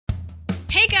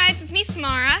Hey guys, it's me,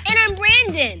 Samara. And I'm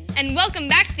Brandon. And welcome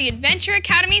back to the Adventure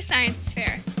Academy Science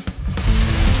Fair.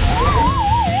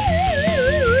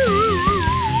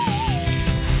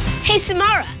 Hey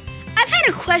Samara, I've had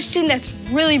a question that's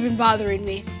really been bothering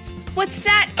me. What's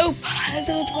that, oh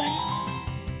puzzled one?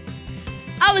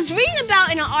 I was reading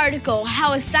about in an article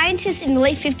how a scientist in the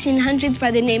late 1500s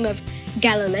by the name of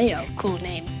Galileo, cool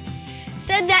name,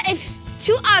 said that if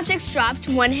two objects dropped,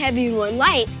 one heavy and one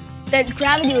light, that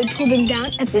gravity would pull them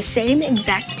down at the same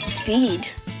exact speed.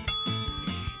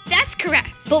 That's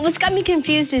correct. But what's got me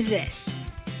confused is this.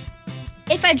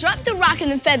 If I drop the rock and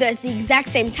the feather at the exact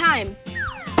same time,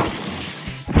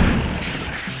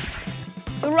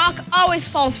 the rock always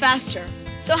falls faster.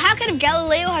 So how could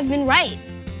Galileo have been right?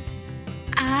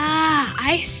 Ah,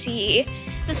 I see.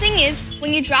 The thing is,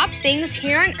 when you drop things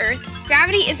here on Earth,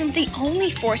 gravity isn't the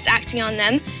only force acting on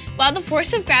them. While the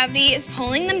force of gravity is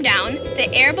pulling them down, the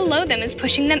air below them is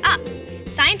pushing them up.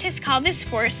 Scientists call this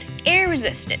force air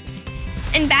resistance.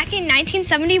 And back in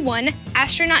 1971,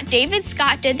 astronaut David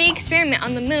Scott did the experiment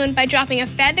on the moon by dropping a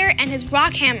feather and his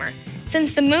rock hammer.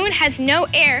 Since the moon has no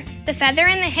air, the feather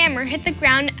and the hammer hit the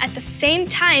ground at the same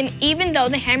time, even though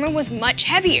the hammer was much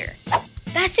heavier.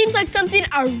 That seems like something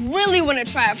I really want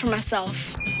to try out for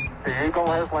myself. The Eagle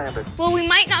has landed. Well, we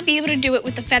might not be able to do it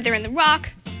with the feather and the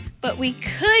rock, but we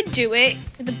could do it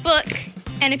with a book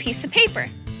and a piece of paper.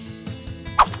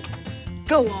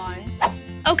 Go on.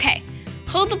 Okay,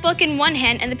 hold the book in one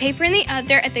hand and the paper in the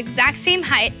other at the exact same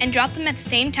height and drop them at the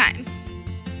same time.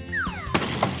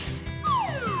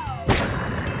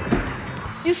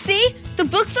 You see? The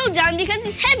book fell down because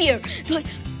it's heavier.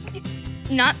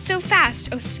 Not so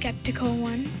fast, oh skeptical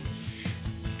one.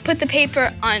 Put the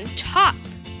paper on top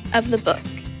of the book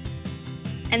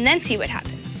and then see what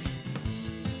happens.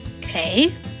 Okay.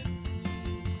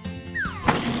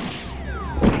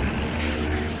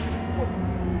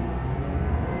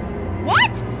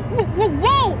 What?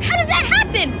 Whoa! How did that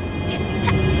happen?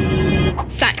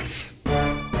 Science.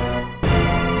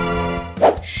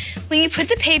 When you put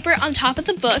the paper on top of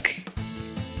the book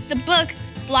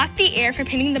blocked the air from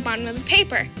hitting the bottom of the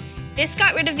paper. This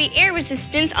got rid of the air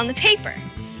resistance on the paper.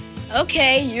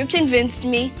 Okay, you convinced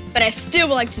me, but I still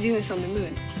would like to do this on the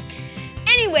moon.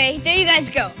 Anyway, there you guys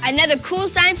go. Another cool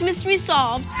science mystery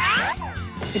solved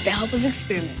with the help of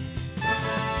experiments.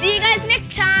 See you guys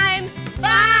next time.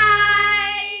 Bye!